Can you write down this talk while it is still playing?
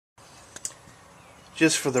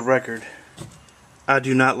Just for the record, I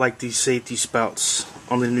do not like these safety spouts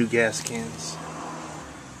on the new gas cans.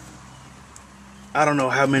 I don't know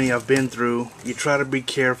how many I've been through. You try to be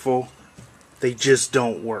careful, they just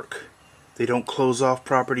don't work. They don't close off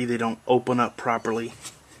properly, they don't open up properly.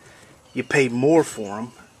 You pay more for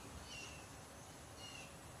them.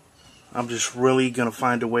 I'm just really gonna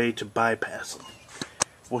find a way to bypass them.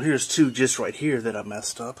 Well, here's two just right here that I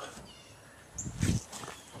messed up.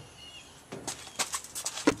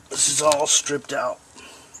 This is all stripped out.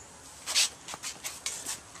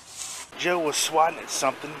 Joe was swatting at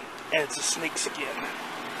something, and it's a snake skin.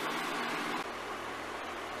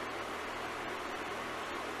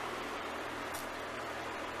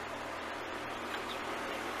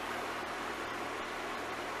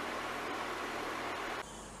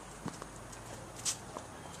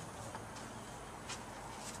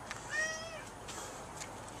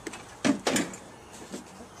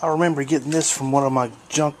 I remember getting this from one of my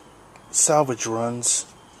junk salvage runs,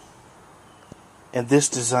 and this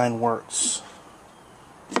design works.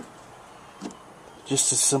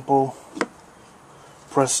 Just a simple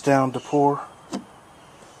press down to pour.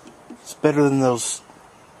 It's better than those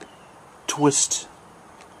twists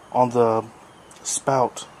on the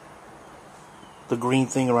spout, the green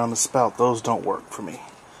thing around the spout. Those don't work for me,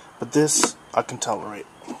 but this I can tolerate.